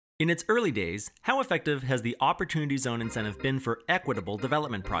In its early days, how effective has the Opportunity Zone incentive been for equitable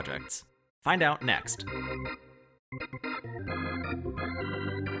development projects? Find out next.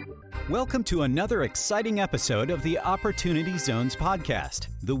 Welcome to another exciting episode of the Opportunity Zones podcast,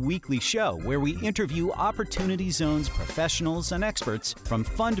 the weekly show where we interview Opportunity Zones professionals and experts, from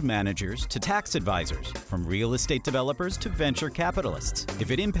fund managers to tax advisors, from real estate developers to venture capitalists.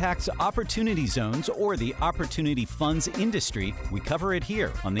 If it impacts Opportunity Zones or the opportunity funds industry, we cover it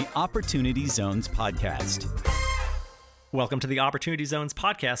here on the Opportunity Zones podcast. Welcome to the Opportunity Zones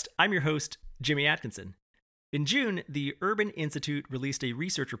podcast. I'm your host, Jimmy Atkinson. In June, the Urban Institute released a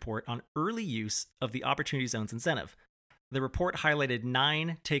research report on early use of the Opportunity Zones incentive. The report highlighted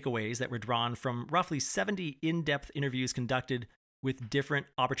 9 takeaways that were drawn from roughly 70 in-depth interviews conducted with different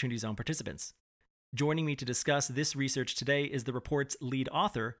Opportunity Zone participants. Joining me to discuss this research today is the report's lead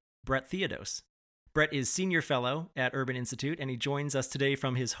author, Brett Theodos. Brett is Senior Fellow at Urban Institute, and he joins us today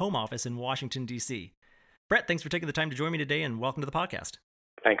from his home office in Washington, D.C. Brett, thanks for taking the time to join me today, and welcome to the podcast.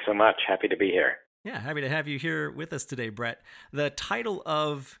 Thanks so much. Happy to be here. Yeah, happy to have you here with us today, Brett. The title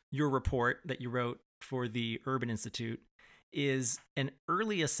of your report that you wrote for the Urban Institute is An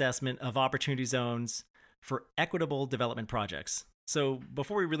Early Assessment of Opportunity Zones for Equitable Development Projects. So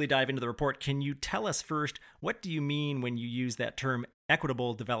before we really dive into the report, can you tell us first, what do you mean when you use that term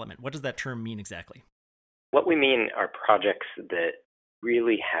equitable development? What does that term mean exactly? What we mean are projects that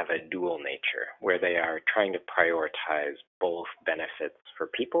really have a dual nature, where they are trying to prioritize both benefits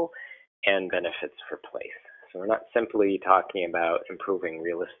for people and benefits for place. So we're not simply talking about improving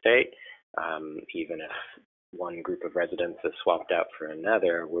real estate, even if one group of residents is swapped out for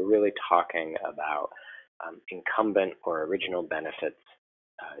another. We're really talking about incumbent or original benefits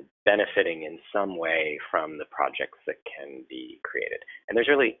benefiting in some way from the projects that can be created. And there's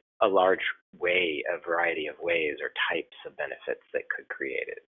really a variety of ways or types of benefits that could create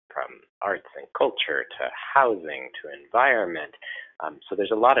it, from arts and culture to housing to environment. So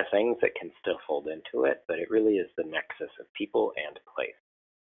there's a lot of things that can still fold into it, but it really is the nexus of people and place.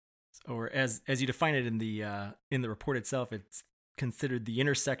 Or as you define it in the report itself, it's considered the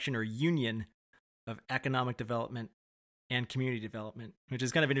intersection or union of economic development and community development, which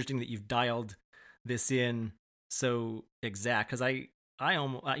is kind of interesting that you've dialed this in so exact, because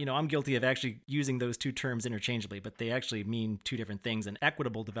I'm guilty of actually using those two terms interchangeably, but they actually mean two different things, and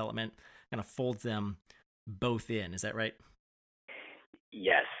equitable development kind of folds them both in. Is that right?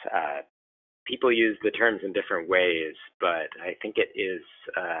 Yes. People use the terms in different ways, but I think it is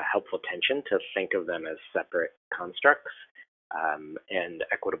a helpful tension to think of them as separate constructs. And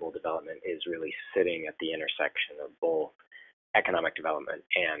equitable development is really sitting at the intersection of both economic development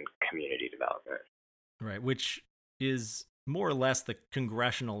and community development. Right, which is more or less the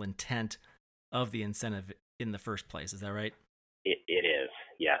congressional intent of the incentive in the first place. Is that right? It is,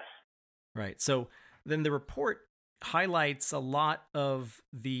 yes. Right. So then the report highlights a lot of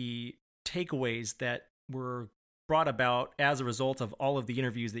the takeaways that were brought about as a result of all of the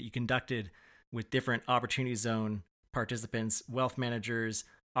interviews that you conducted with different Opportunity Zone participants, wealth managers,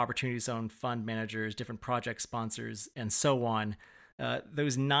 Opportunity Zone fund managers, different project sponsors, and so on.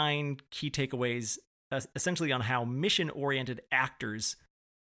 Those 9 key takeaways essentially on how mission-oriented actors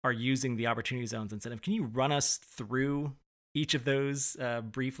are using the Opportunity Zones incentive. Can you run us through each of those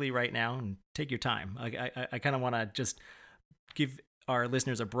briefly right now, and take your time? I kind of want to just give our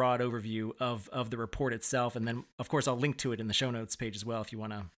listeners a broad overview of the report itself, and then, of course, I'll link to it in the show notes page as well if you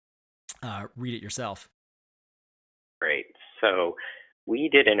want to read it yourself. Great. So we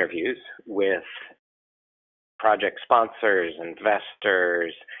did interviews with project sponsors,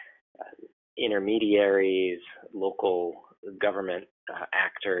 investors, intermediaries, local government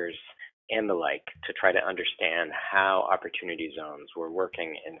actors, and the like, to try to understand how Opportunity Zones were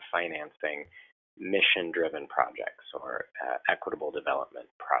working in financing mission-driven projects or equitable development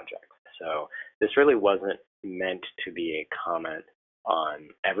projects. So this really wasn't meant to be a comment on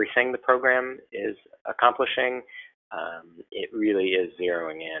everything the program is accomplishing. It really is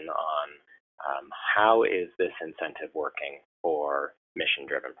zeroing in on how is this incentive working for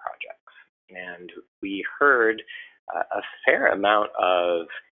mission-driven projects. And we heard a fair amount of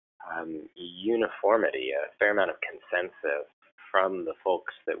uniformity, a fair amount of consensus from the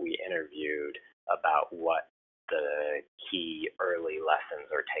folks that we interviewed about what the key early lessons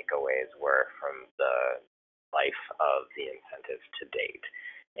or takeaways were from the life of the incentive to date.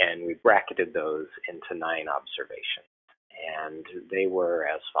 And we bracketed those into 9 observations, and they were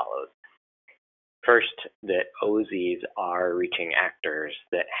as follows. First, that OZs are reaching actors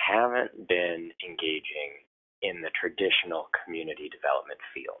that haven't been engaging in the traditional community development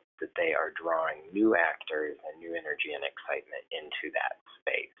field, that they are drawing new actors and new energy and excitement into that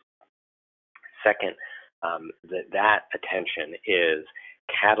space. Second, that attention is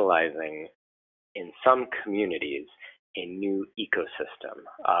catalyzing in some communities a new ecosystem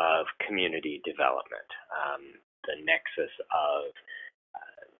of community development, the nexus of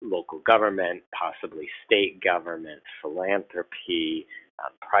local government, possibly state government, philanthropy,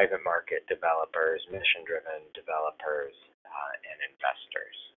 private market developers, mission-driven developers, and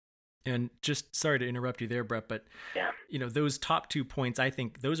investors. And just sorry to interrupt you there, Brett, but yeah, those top 2 points, I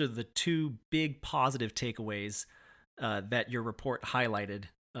think those are the 2 big positive takeaways that your report highlighted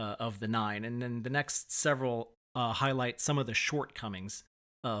of the 9. And then the next several highlight some of the shortcomings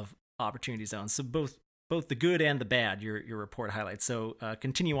of opportunity zones. So both the good and the bad, your report highlights. So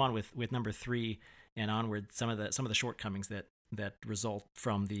continue on with number 3 and onward, some of the shortcomings that result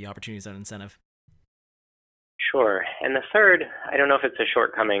from the opportunity zone incentive. Sure. And the third, I don't know if it's a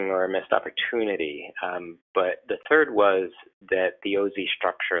shortcoming or a missed opportunity, but the third was that the OZ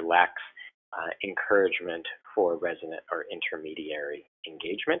structure lacks encouragement for resident or intermediary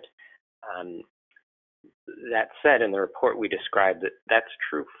engagement. That said, in the report we described that that's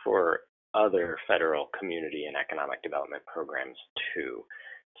true for other federal community and economic development programs too.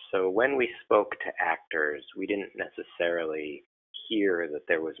 So when we spoke to actors, we didn't necessarily hear that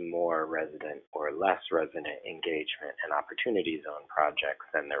there was more resident or less resident engagement in opportunity zone projects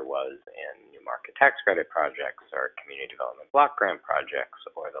than there was in new market tax credit projects or community development block grant projects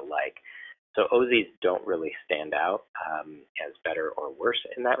or the like. So OZs don't really stand out as better or worse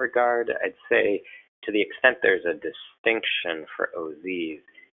in that regard. I'd say to the extent there's a distinction for OZs,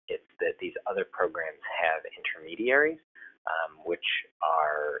 it's that these other programs have intermediaries, which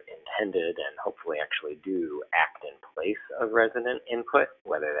are intended and hopefully actually do act in place of resident input,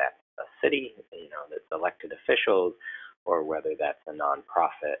 whether that's a city, that's elected officials, or whether that's a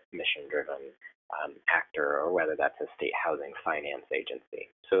nonprofit mission-driven actor, or whether that's a state housing finance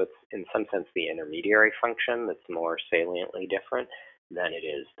agency. So it's in some sense the intermediary function that's more saliently different than it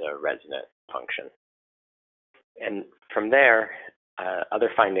is the resident function. And from there,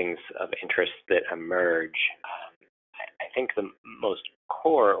 other findings of interest that emerge, I think the most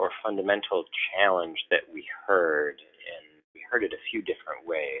core or fundamental challenge that we heard, and we heard it a few different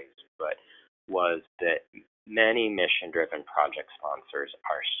ways, but was that many mission-driven project sponsors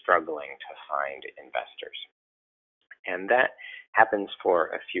are struggling to find investors. And that happens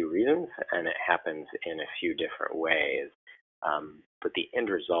for a few reasons, and it happens in a few different ways. But the end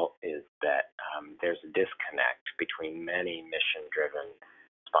result is that there's a disconnect between many mission-driven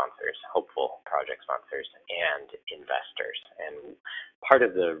sponsors, hopeful project sponsors, and investors. And part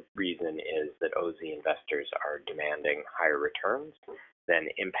of the reason is that OZ investors are demanding higher returns than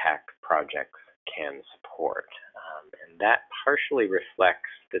impact projects can support. And that partially reflects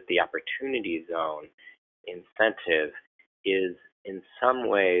that the opportunity zone incentive is in some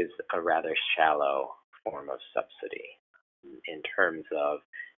ways a rather shallow form of subsidy in terms of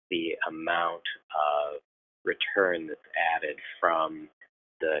the amount of return that's added from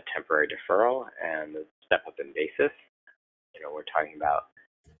the temporary deferral and the step up in basis. We're talking about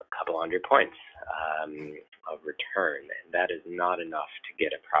a couple hundred points of return, and that is not enough to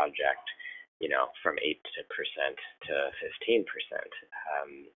get a project, from 8% to 15%,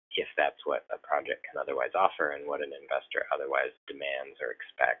 if that's what a project can otherwise offer and what an investor otherwise demands or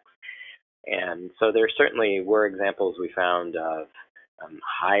expects. And so there certainly were examples we found of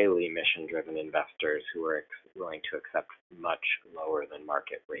highly mission-driven investors who are willing to accept much lower than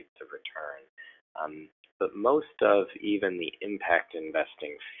market rates of return. But most of even the impact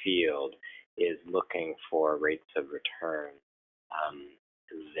investing field is looking for rates of return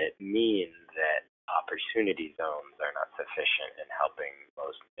that mean that opportunity zones are not sufficient in helping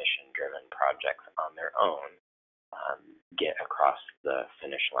most mission-driven projects on their own get across the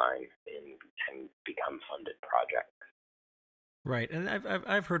finish line and become funded projects. Right, and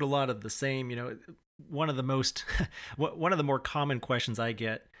I've heard a lot of the same. One of the more common questions I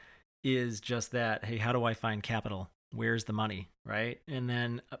get is just that: hey, how do I find capital? Where's the money? Right, and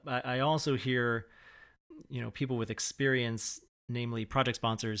then I also hear, people with experience, namely project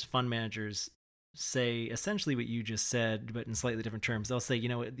sponsors, fund managers, say essentially what you just said, but in slightly different terms. They'll say,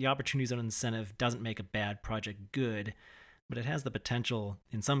 the opportunity zone incentive doesn't make a bad project good, but it has the potential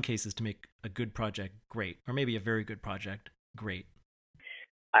in some cases to make a good project great, or maybe a very good project great.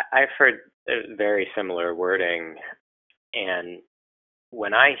 I've heard very similar wording, and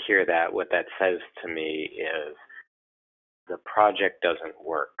when I hear that, what that says to me is the project doesn't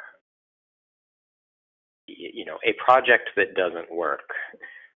work. A project that doesn't work,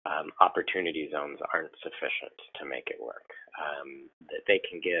 opportunity zones aren't sufficient to make it work. That they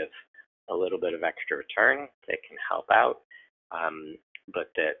can give a little bit of extra return, they can help out,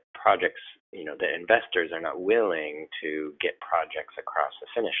 but that projects, the investors are not willing to get projects across the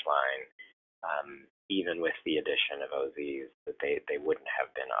finish line, even with the addition of OZs, that they wouldn't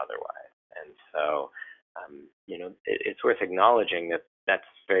have been otherwise. And so, it's worth acknowledging that that's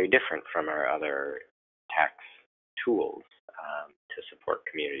very different from our other tax tools to support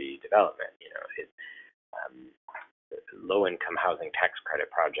community development. Low-income housing tax credit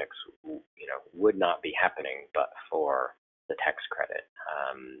projects, would not be happening but for the tax credit.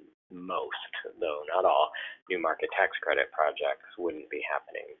 Most, though not all, new market tax credit projects wouldn't be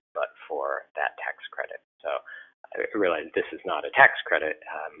happening but for that tax credit. So I realize this is not a tax credit,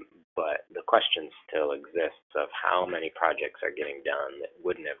 but the question still exists of how many projects are getting done that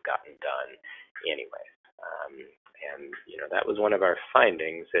wouldn't have gotten done anyways. And that was one of our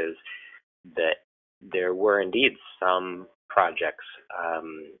findings, is that there were indeed some projects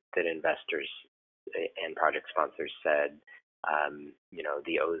that investors and project sponsors said,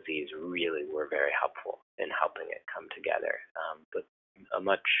 the OZs really were very helpful in helping it come together. But a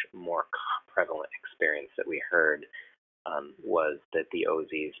much more prevalent experience that we heard was that the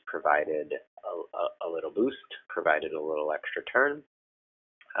OZs provided a little boost, provided a little extra turn,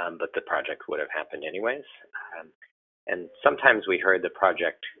 but the project would have happened anyways. And sometimes we heard the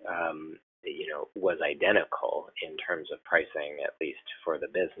project was identical in terms of pricing, at least for the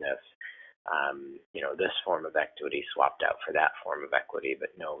business. This form of equity swapped out for that form of equity, but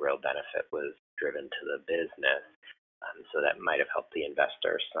no real benefit was driven to the business. So that might have helped the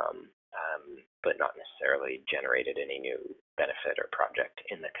investor some, but not necessarily generated any new benefit or project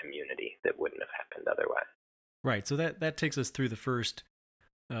in the community that wouldn't have happened otherwise. Right. So that takes us through the first.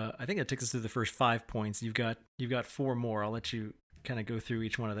 I think that takes us through the first 5 points. You've got 4 more. I'll let you kind of go through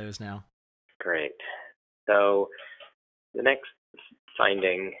each one of those now. Great. So the next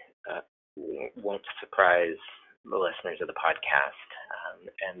finding won't surprise the listeners of the podcast,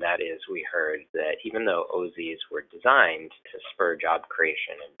 and that is, we heard that even though OZs were designed to spur job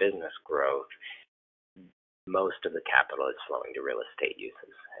creation and business growth, most of the capital is flowing to real estate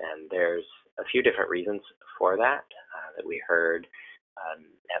uses. And there's a few different reasons for that we heard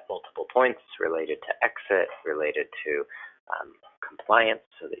at multiple points, related to exit, related to compliance,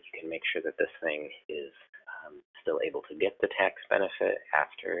 so that you can make sure that this thing is still able to get the tax benefit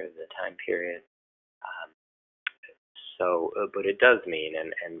after the time period. But it does mean,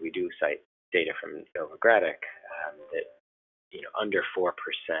 and we do cite data from Novogradac, that under 4%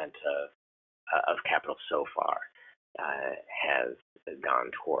 of capital so far has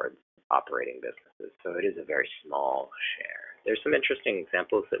gone towards operating businesses. So it is a very small share. There's some interesting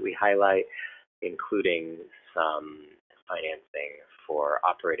examples that we highlight, including some financing for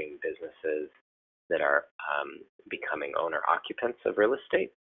operating businesses that are becoming owner-occupants of real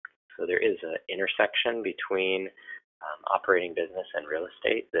estate. So there is an intersection between operating business and real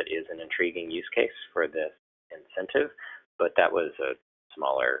estate that is an intriguing use case for this incentive, but that was a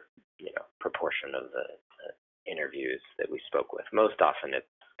smaller, proportion of the interviews that we spoke with. Most often it's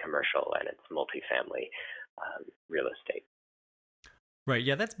commercial and it's multifamily real estate. Right.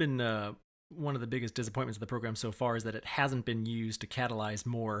 Yeah, that's been one of the biggest disappointments of the program so far, is that it hasn't been used to catalyze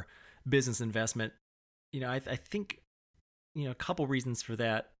more business investment. I think, a couple reasons for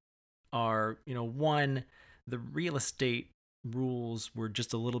that are, one, the real estate rules were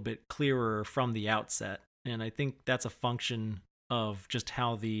just a little bit clearer from the outset. And I think that's a function of just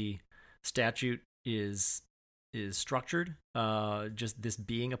how the statute is structured, just this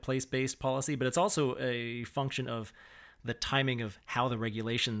being a place-based policy, but it's also a function of the timing of how the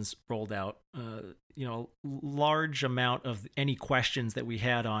regulations rolled out. Large amount of any questions that we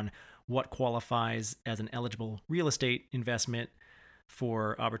had on what qualifies as an eligible real estate investment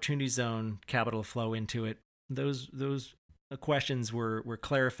for Opportunity Zone capital flow into it, those questions were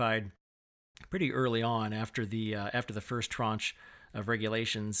clarified pretty early on after the first tranche of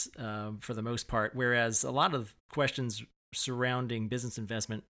regulations, for the most part, whereas a lot of questions surrounding business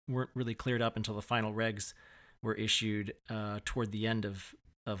investment weren't really cleared up until the final regs were issued toward the end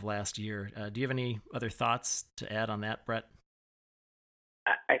of last year. Do you have any other thoughts to add on that, Brett?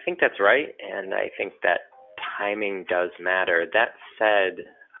 I think that's right, and I think that timing does matter. That said,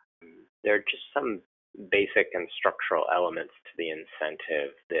 there are just some basic and structural elements to the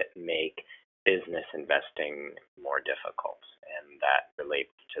incentive that make business investing more difficult, and that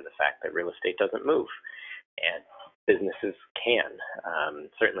relates to the fact that real estate doesn't move, and businesses can.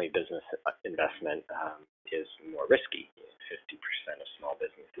 Certainly business investment is more risky. 50% of small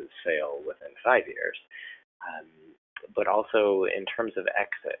businesses fail within 5 years. But also in terms of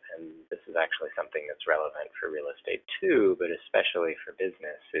exit, and this is actually something that's relevant for real estate too, but especially for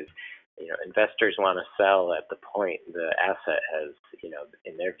business, is investors want to sell at the point the asset has,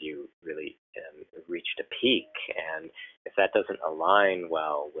 in their view, really reached a peak. And if that doesn't align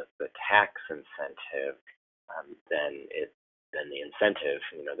well with the tax incentive, then the incentive,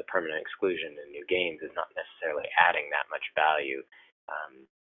 the permanent exclusion and new gains, is not necessarily adding that much value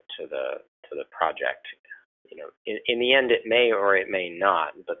to the project. In the end, it may or it may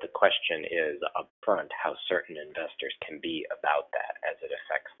not, but the question is upfront how certain investors can be about that as it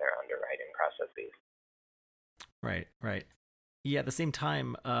affects their underwriting processes. Right. Yeah, at the same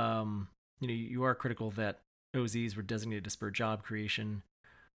time, you are critical that OZs were designated to spur job creation.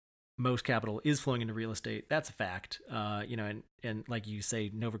 Most capital is flowing into real estate. That's a fact. And like you say,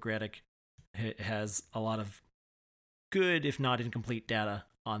 Novogradac has a lot of good, if not incomplete, data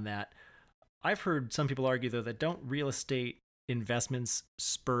on that. I've heard some people argue, though, that don't real estate investments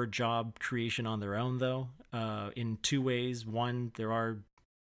spur job creation on their own, though, in two ways. One, there are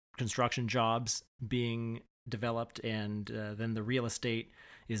construction jobs being developed, and then the real estate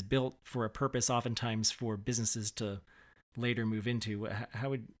is built for a purpose, oftentimes for businesses to later move into.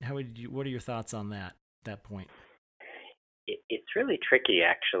 What are your thoughts on that point? It's really tricky,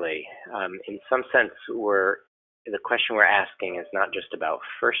 actually. In some sense, the question we're asking is not just about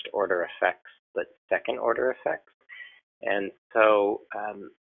first order effects, but second order effects. And so,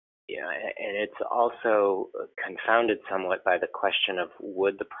 and it's also confounded somewhat by the question of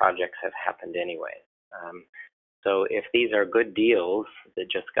would the projects have happened anyway? So if these are good deals that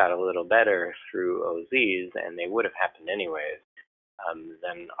just got a little better through OZs and they would have happened anyways,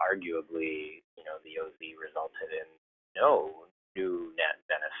 then arguably, the OZ resulted in no new net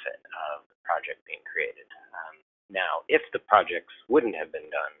benefit of the project being created. Now, if the projects wouldn't have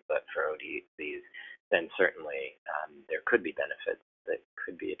been done but for OZs, then certainly there could be benefits that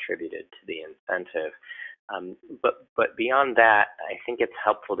could be attributed to the incentive. But beyond that, I think it's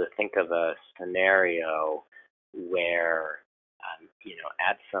helpful to think of a scenario where,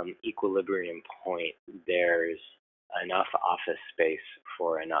 at some equilibrium point, there's enough office space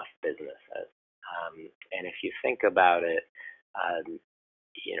for enough businesses. And if you think about it,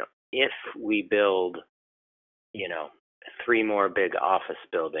 if we build, 3 more big office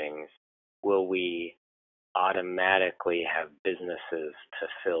buildings, will we automatically have businesses to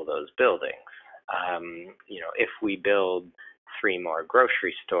fill those buildings? If we build 3 more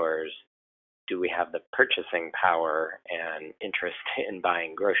grocery stores, do we have the purchasing power and interest in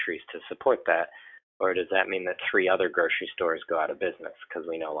buying groceries to support that? Or does that mean that 3 other grocery stores go out of business because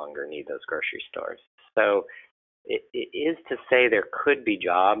we no longer need those grocery stores? So it is to say there could be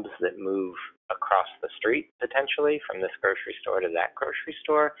jobs that move across the street potentially from this grocery store to that grocery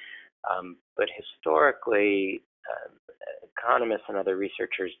store. But historically, economists and other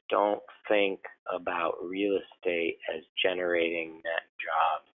researchers don't think about real estate as generating net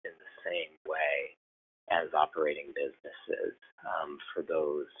jobs in the same way as operating businesses for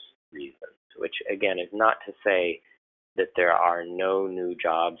those reasons, which again is not to say that there are no new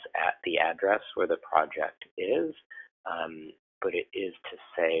jobs at the address where the project is, but it is to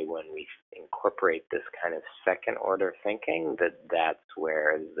say when we incorporate this kind of second order thinking that's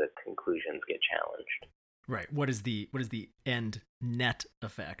where the conclusions get challenged. Right. What is the end net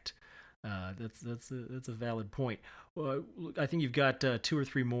effect? That's a valid point. Well, I think you've got 2 or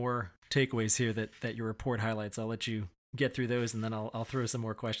 3 more takeaways here that your report highlights. I'll let you get through those, and then I'll throw some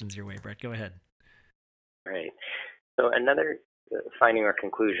more questions your way, Brett. Go ahead. Right. So another finding or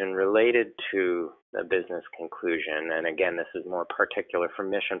conclusion related to the business conclusion, and again, this is more particular for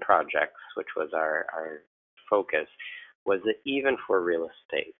mission projects, which was our focus, was that even for real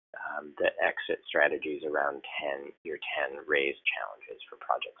estate, the exit strategies around year 10 raised challenges for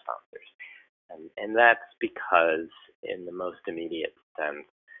project sponsors. And that's because in the most immediate sense,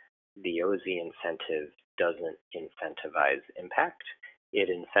 the OZ incentive doesn't incentivize impact, it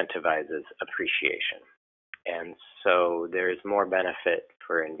incentivizes appreciation. And so there's more benefit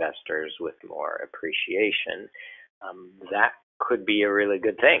for investors with more appreciation. That could be a really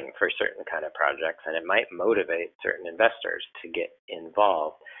good thing for certain kind of projects, and it might motivate certain investors to get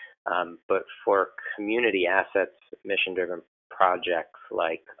involved. But for community assets, mission-driven projects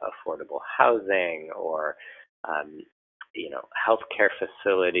like affordable housing or healthcare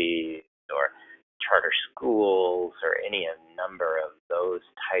facilities or charter schools or any number of those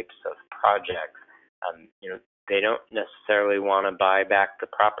types of projects, they don't necessarily want to buy back the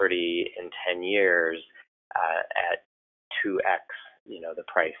property in 10 years at 2x, the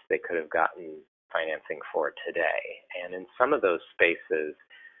price they could have gotten financing for today. And in some of those spaces,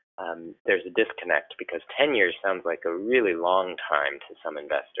 there's a disconnect because 10 years sounds like a really long time to some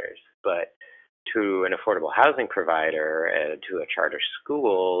investors, but to an affordable housing provider, to a charter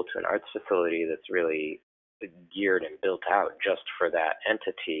school, to an arts facility that's really geared and built out just for that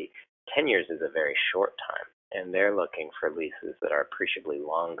entity, 10 years is a very short time. And they're looking for leases that are appreciably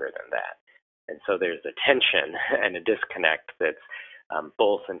longer than that. And so there's a tension and a disconnect that's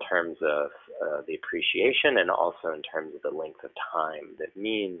both in terms of the appreciation and also in terms of the length of time. That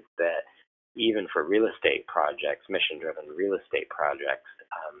means that even for real estate projects, mission-driven real estate projects,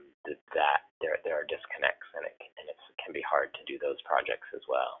 there are disconnects, and it can be hard to do those projects as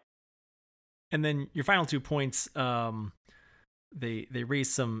well. And then your final 2 points, they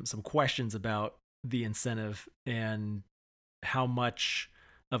raise some questions about the incentive and how much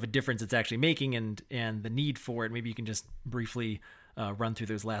of a difference it's actually making, and the need for it. Maybe you can just briefly run through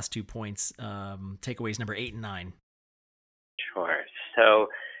those last 2 points, takeaways number 8 and 9. Sure. So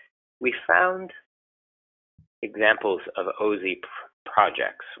we found examples of OZ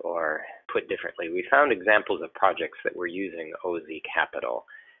projects, or put differently, we found examples of projects that were using OZ capital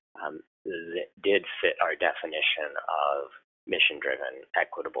that did fit our definition of mission-driven,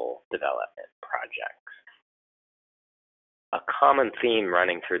 equitable development projects. A common theme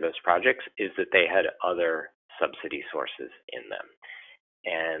running through those projects is that they had other subsidy sources in them.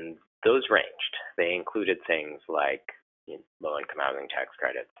 And those ranged. They included things like low-income housing tax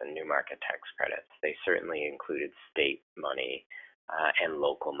credits and new market tax credits. They certainly included state money and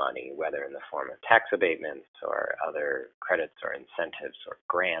local money, whether in the form of tax abatements or other credits or incentives or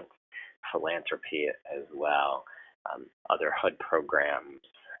grants, philanthropy as well, other HUD programs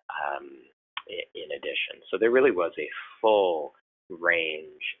in addition. So there really was a full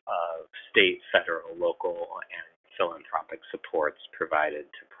range of state, federal, local, and philanthropic supports provided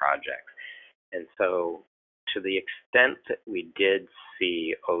to projects. And so to the extent that we did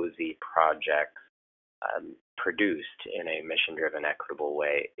see OZ projects produced in a mission-driven, equitable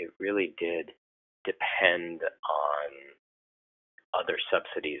way, it really did depend on other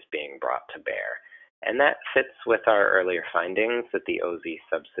subsidies being brought to bear. And that fits with our earlier findings that the OZ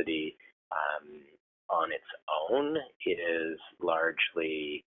subsidy on its own is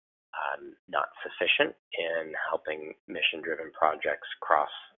largely not sufficient in helping mission-driven projects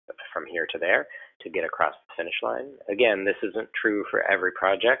cross from here to there to get across the finish line. Again, this isn't true for every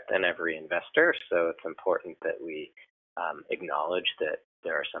project and every investor, so it's important that we acknowledge that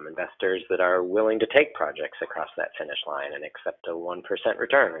there are some investors that are willing to take projects across that finish line and accept a 1%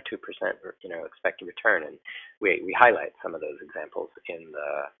 return or 2% expected return. And we highlight some of those examples in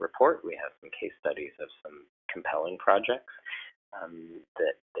the report. We have some case studies of some compelling projects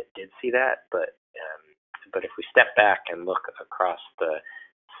that did see that. But if we step back and look across the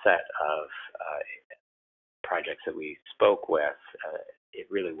set of projects that we spoke with, it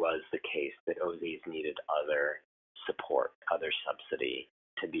really was the case that OZs needed other support, other subsidy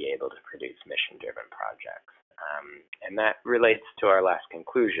to be able to produce mission-driven projects. And that relates to our last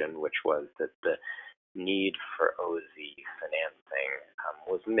conclusion, which was that the need for OZ financing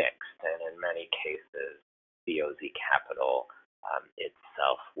was mixed, and in many cases, the OZ capital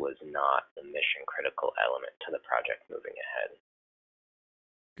itself was not the mission-critical element to the project moving ahead.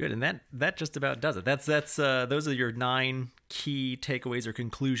 Good, and that just about does it. That's those are your 9 key takeaways or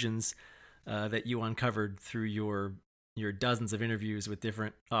conclusions that you uncovered through your dozens of interviews with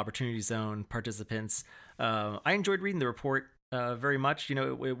different Opportunity Zone participants. I enjoyed reading the report very much.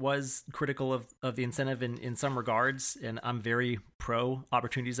 It was critical of the incentive in some regards, and I'm very pro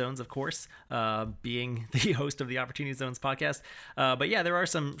Opportunity Zones, of course, being the host of the Opportunity Zones podcast. But yeah, there are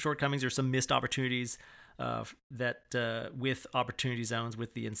some shortcomings or some missed opportunities that with Opportunity Zones,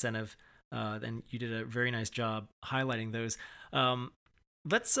 with the incentive, and you did a very nice job highlighting those.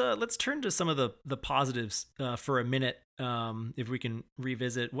 Let's turn to some of the positives for a minute, if we can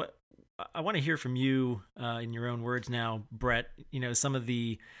revisit. What I want to hear from you in your own words now, Brett. Some of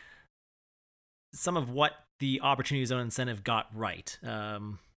what the Opportunity Zone incentive got right.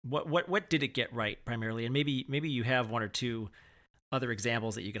 What did it get right primarily, and maybe you have 1 or 2 other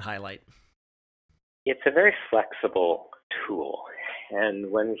examples that you could highlight. It's a very flexible tool,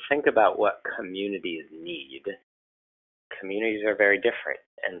 and when we think about what communities need, communities are very different,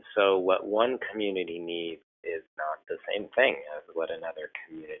 and so what one community needs is not the same thing as what another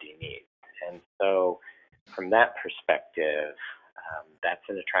community needs. And so from that perspective, that's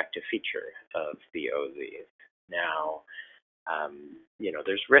an attractive feature of the OZs. Now,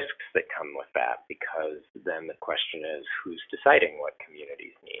 there's risks that come with that, because then the question is who's deciding what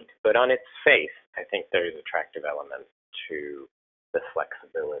communities need. But on its face, I think there's attractive elements to the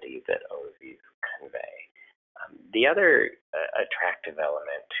flexibility that OZs convey. The other attractive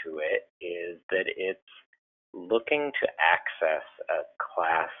element to it is that it's looking to access a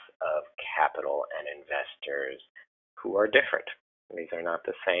class of capital and investors who are different. These are not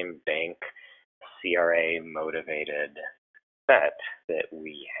the same bank, CRA motivated set that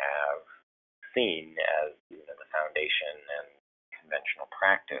we have seen as the foundation and conventional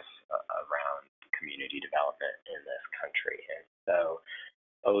practice around community development in this country. And so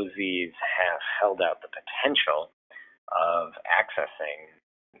OZs have held out the potential of accessing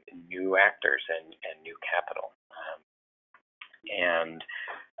new actors and new capital. And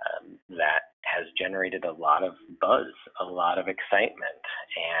that has generated a lot of buzz, a lot of excitement,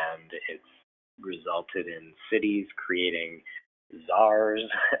 and it's resulted in cities creating czars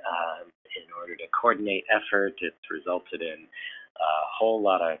in order to coordinate effort. It's resulted in a whole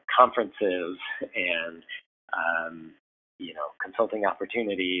lot of conferences and consulting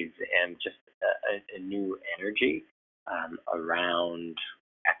opportunities and just a new energy around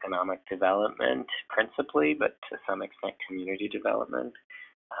economic development principally, but to some extent community development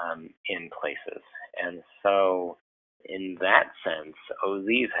in places. And so in that sense,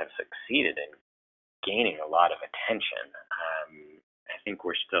 OZs have succeeded in gaining a lot of attention. I think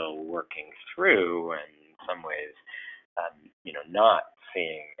we're still working through, and in some ways, not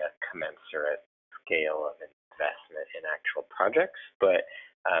seeing a commensurate scale of investment in actual projects, but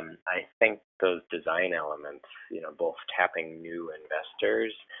I think those design elements, both tapping new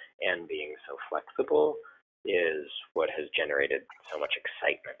investors and being so flexible, is what has generated so much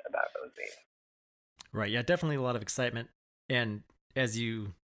excitement about OZ. Right. Yeah, definitely a lot of excitement. And as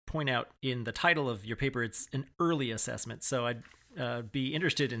you point out in the title of your paper, it's an early assessment. So I'd be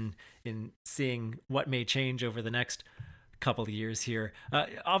interested in seeing what may change over the next couple of years here.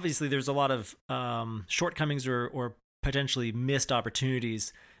 Obviously, there's a lot of shortcomings or potentially missed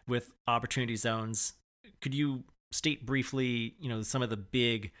opportunities with opportunity zones. Could you state briefly, some of the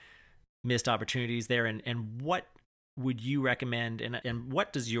big missed opportunities there, and what would you recommend, and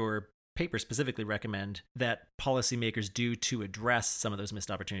what does your paper specifically recommend that policymakers do to address some of those missed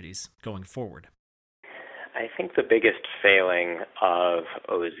opportunities going forward? I think the biggest failing of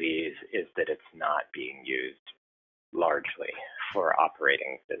OZs is that it's not being used largely for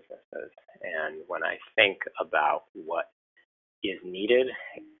operating businesses. And when I think about what is needed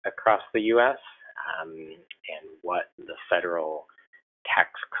across the U.S. And what the federal tax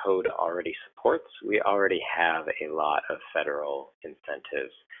code already supports, we already have a lot of federal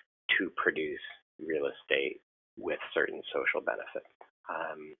incentives to produce real estate with certain social benefits.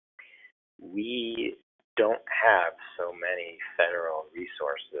 We don't have so many federal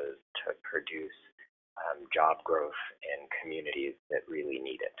resources to produce job growth in communities that really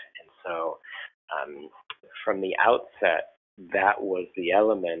need it. And so from the outset, that was the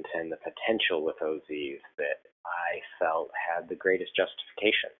element and the potential with OZs that I felt had the greatest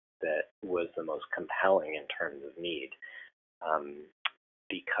justification, that was the most compelling in terms of need,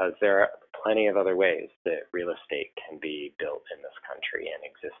 because there are plenty of other ways that real estate can be built in this country and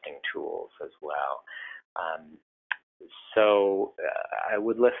existing tools as well. So I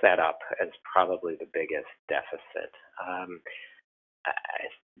would lift that up as probably the biggest deficit.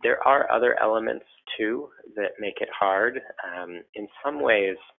 There are other elements too that make it hard. In some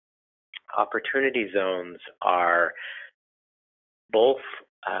ways, opportunity zones are both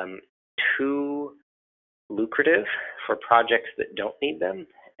too lucrative for projects that don't need them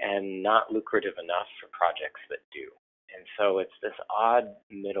and not lucrative enough for projects that do. And so it's this odd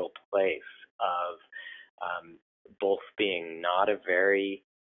middle place of both being not a very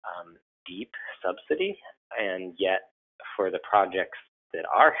deep subsidy, and yet for the projects that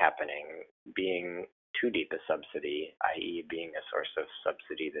are happening being too deep a subsidy, i.e. being a source of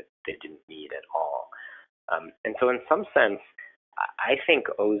subsidy that they didn't need at all. And so in some sense, I think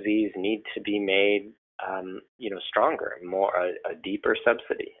OZs need to be made stronger, more a deeper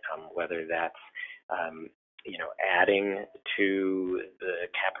subsidy, whether that's adding to the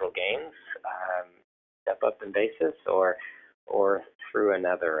capital gains step up in basis or through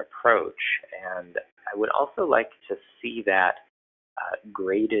another approach. And I would also like to see that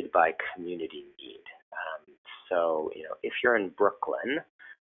graded by community need. So, if you're in Brooklyn,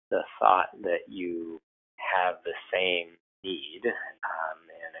 the thought that you have the same need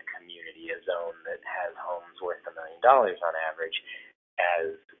in a community, a zone that has homes worth $1 million on average,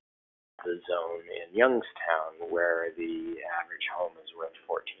 as the zone in Youngstown where the average home is worth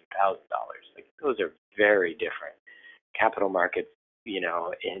 $14,000. Like, those are very different capital markets,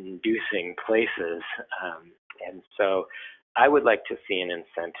 inducing places. And so I would like to see an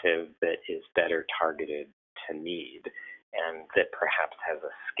incentive that is better targeted to need and that perhaps has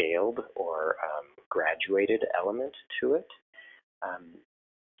a scaled or graduated element to it.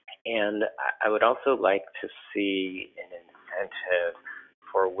 And I would also like to see an incentive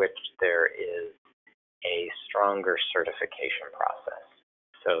for which there is a stronger certification process.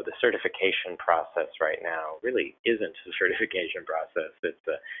 So the certification process right now really isn't a certification process, it's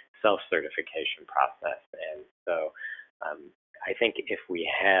a self-certification process. And so I think if we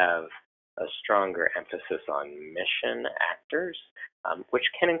have a stronger emphasis on mission actors, which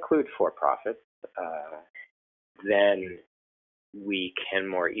can include for-profits, then we can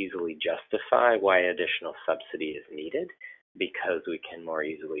more easily justify why additional subsidy is needed, because we can more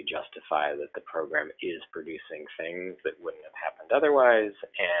easily justify that the program is producing things that wouldn't have happened otherwise,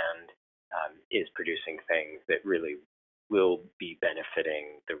 and is producing things that really will be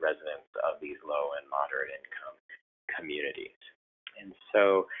benefiting the residents of these low and moderate income communities. And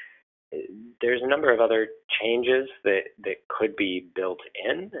so there's a number of other changes that could be built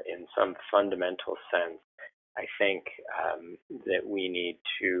in some fundamental sense. I think that we need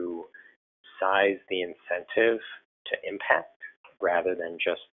to size the incentive to impact rather than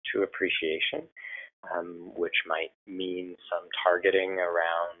just to appreciation, which might mean some targeting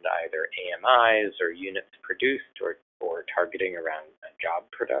around either AMIs or units produced, or targeting around job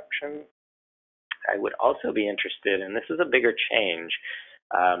production. I would also be interested, and this is a bigger change,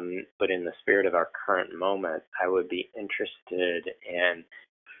 but in the spirit of our current moment, I would be interested in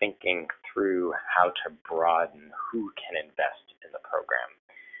thinking through how to broaden who can invest in the program.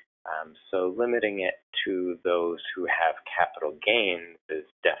 So limiting it to those who have capital gains is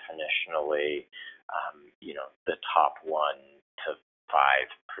definitionally, the top 1 to 5%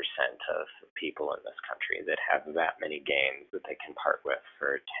 of people in this country that have that many gains that they can part with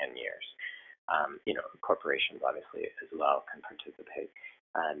for 10 years. Corporations obviously as well can participate.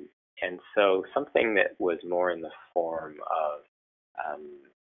 And so something that was more in the form of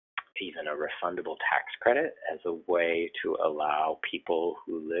even a refundable tax credit as a way to allow people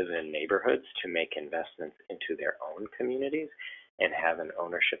who live in neighborhoods to make investments into their own communities and have an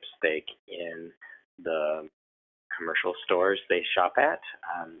ownership stake in the commercial stores they shop at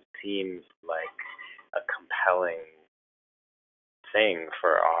seems like a compelling thing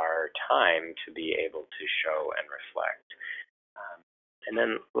for our time to be able to show and reflect. And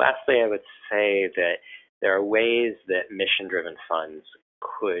then lastly, I would say that there are ways that mission-driven funds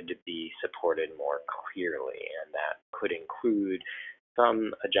could be supported more clearly, and that could include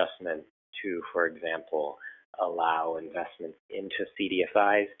some adjustment to, for example, allow investments into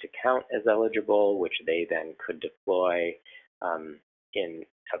CDFIs to count as eligible, which they then could deploy in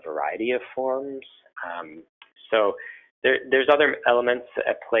a variety of forms. So there's other elements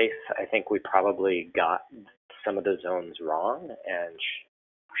at place. I think we probably got some of the zones wrong and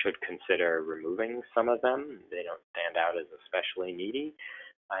should consider removing some of them. They don't stand out as especially needy.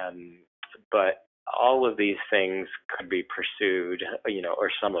 But all of these things could be pursued,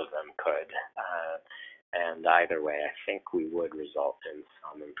 or some of them could. And either way, I think we would result in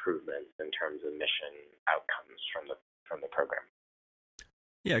some improvements in terms of mission outcomes from the program.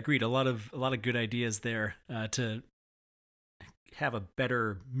 Yeah, agreed. A lot of good ideas there to have a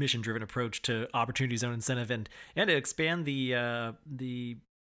better mission-driven approach to opportunity zone incentive and to expand the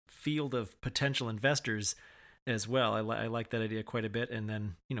field of potential investors as well. I like that idea quite a bit. And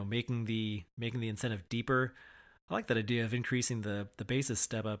then making the incentive deeper. I like that idea of increasing the basis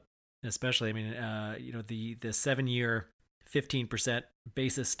step up, especially. I mean, the 7-year 15%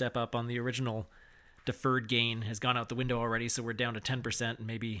 basis step up on the original deferred gain has gone out the window already, so we're down to 10%, and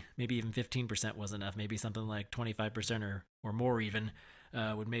maybe even 15% was enough. Maybe something like 25% or more even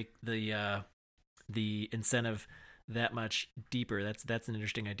would make the incentive that much deeper. That's an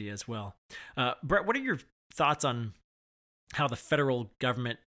interesting idea as well. Brett, what are your thoughts on how the federal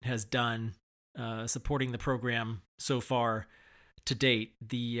government has done supporting the program so far to date?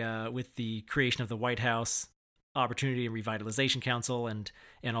 With the creation of the White House Opportunity and Revitalization Council and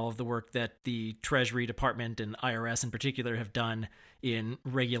all of the work that the Treasury Department and IRS in particular have done in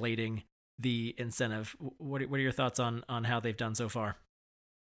regulating the incentive. What are your thoughts on how they've done so far?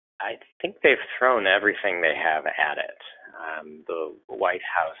 I think they've thrown everything they have at it. The White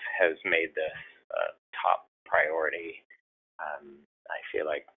House has made this a top priority. I feel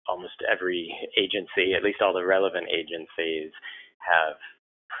like almost every agency, at least all the relevant agencies, have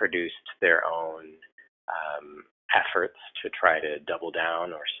produced their own efforts to try to double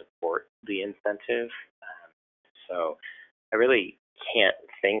down or support the incentive. So I really can't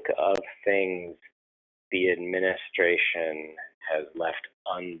think of things the administration has left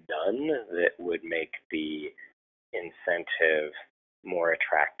undone that would make the incentive more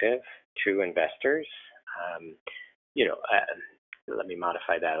attractive to investors. Let me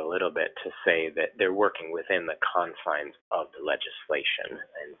modify that a little bit to say that they're working within the confines of the legislation.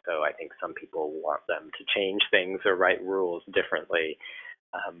 And so I think some people want them to change things or write rules differently.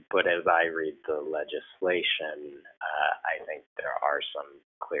 But as I read the legislation, I think there are some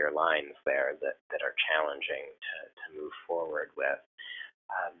clear lines there that are challenging to move forward with.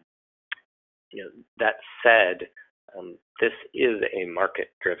 That said, this is a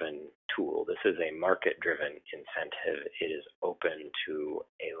market-driven tool. This is a market-driven incentive. It is open to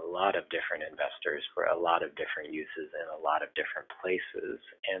a lot of different investors for a lot of different uses in a lot of different places.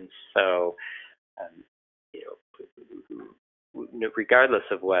 And so, regardless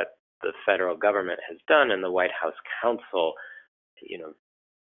of what the federal government has done and the White House Counsel,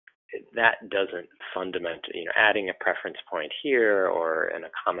 that doesn't fundamentally, adding a preference point here or an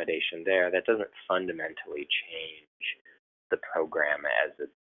accommodation there, that doesn't fundamentally change the program as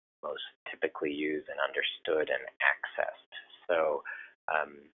it's most typically used and understood and accessed. So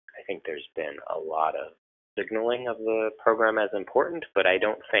I think there's been a lot of signaling of the program as important, but I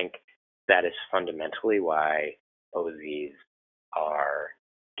don't think that is fundamentally why OZs are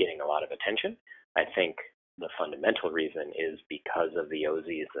getting a lot of attention. I think the fundamental reason is because of the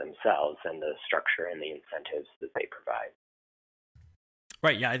OZs themselves and the structure and the incentives that they provide.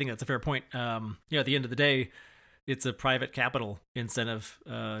 Right. Yeah, I think that's a fair point. At the end of the day, it's a private capital incentive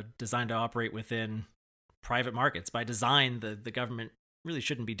designed to operate within private markets. By design, the government really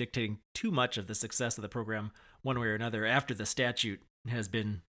shouldn't be dictating too much of the success of the program one way or another after the statute has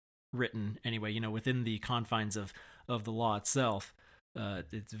been written anyway, within the confines of the law itself.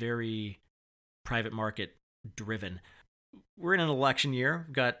 It's very private market driven. We're in an election year.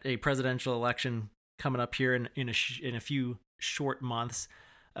 We've got a presidential election coming up here in a few short months.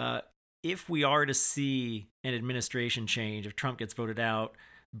 If we are to see an administration change, if Trump gets voted out,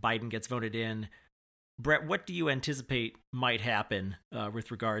 Biden gets voted in, Brett, what do you anticipate might happen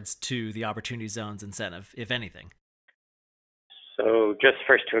with regards to the Opportunity Zones incentive, if anything? So just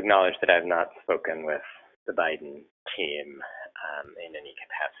first to acknowledge that I've not spoken with the Biden team in any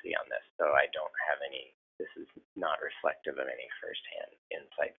capacity on this, so I don't have this is not reflective of any firsthand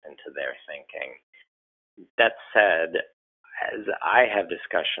insights into their thinking. That said, as I have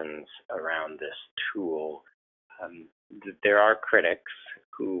discussions around this tool, there are critics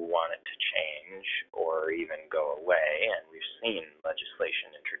who want it to change or even go away, and we've seen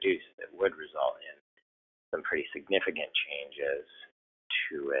legislation introduced that would result in some pretty significant changes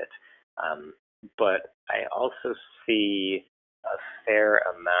to it. But I also see a fair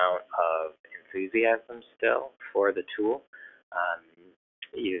amount of enthusiasm still for the tool,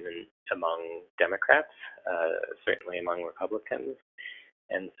 even among Democrats, certainly among Republicans.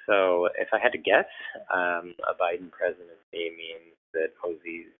 And so if I had to guess, a Biden presidency means that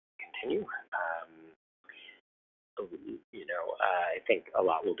OZs continue. I think a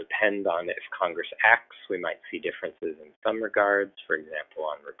lot will depend on if Congress acts. We might see differences in some regards, for example,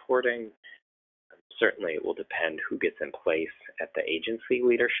 on reporting. Certainly it will depend who gets in place at the agency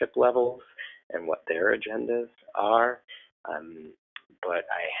leadership levels and what their agendas are. But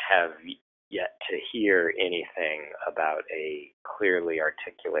I have yet to hear anything about a clearly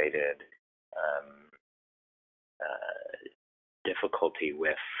articulated difficulty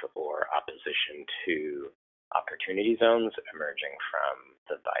with or opposition to opportunity zones emerging from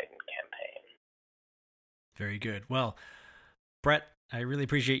the Biden campaign. Very good. Well, Brett, I really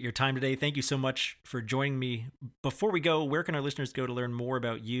appreciate your time today. Thank you so much for joining me. Before we go, where can our listeners go to learn more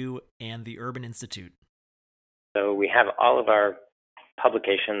about you and the Urban Institute? So we have all of our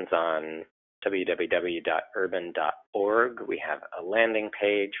publications on www.urban.org. We have a landing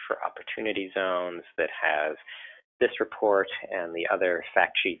page for opportunity zones that has this report and the other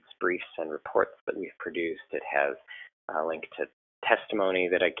fact sheets, briefs, and reports that we've produced. It has a link to testimony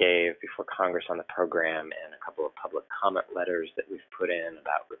that I gave before Congress on the program and a couple of public comment letters that we've put in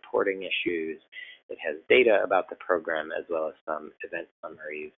about reporting issues. It has data about the program as well as some event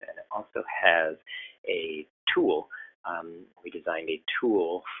summaries, and it also has a tool. We designed a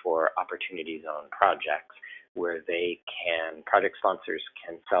tool for Opportunity Zone projects where project sponsors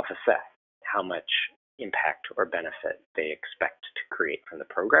can self-assess how much impact or benefit they expect to create from the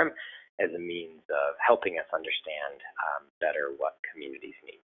program as a means of helping us understand better what communities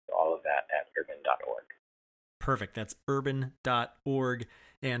need. So all of that at urban.org. Perfect. That's urban.org.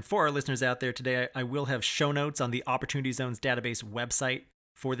 And for our listeners out there today, I will have show notes on the Opportunity Zones database website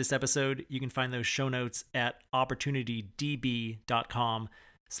for this episode. You can find those show notes at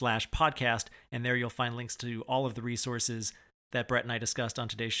opportunitydb.com/podcast. And there you'll find links to all of the resources that Brett and I discussed on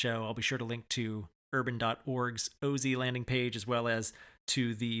today's show. I'll be sure to link to urban.org's OZ landing page as well as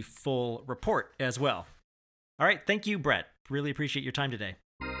to the full report as well. All right. Thank you, Brett. Really appreciate your time today.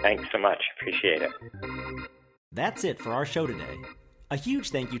 Thanks so much. Appreciate it. That's it for our show today. A huge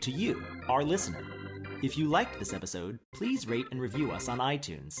thank you to you, our listener. If you liked this episode, please rate and review us on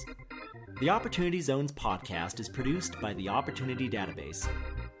iTunes. The Opportunity Zones podcast is produced by the Opportunity Database.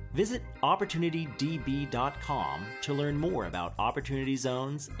 Visit OpportunityDB.com to learn more about Opportunity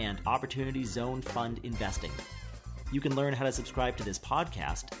Zones and Opportunity Zone Fund investing. You can learn how to subscribe to this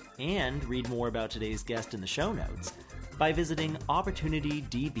podcast and read more about today's guest in the show notes by visiting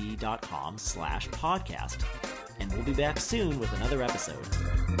OpportunityDB.com/podcast. And we'll be back soon with another episode.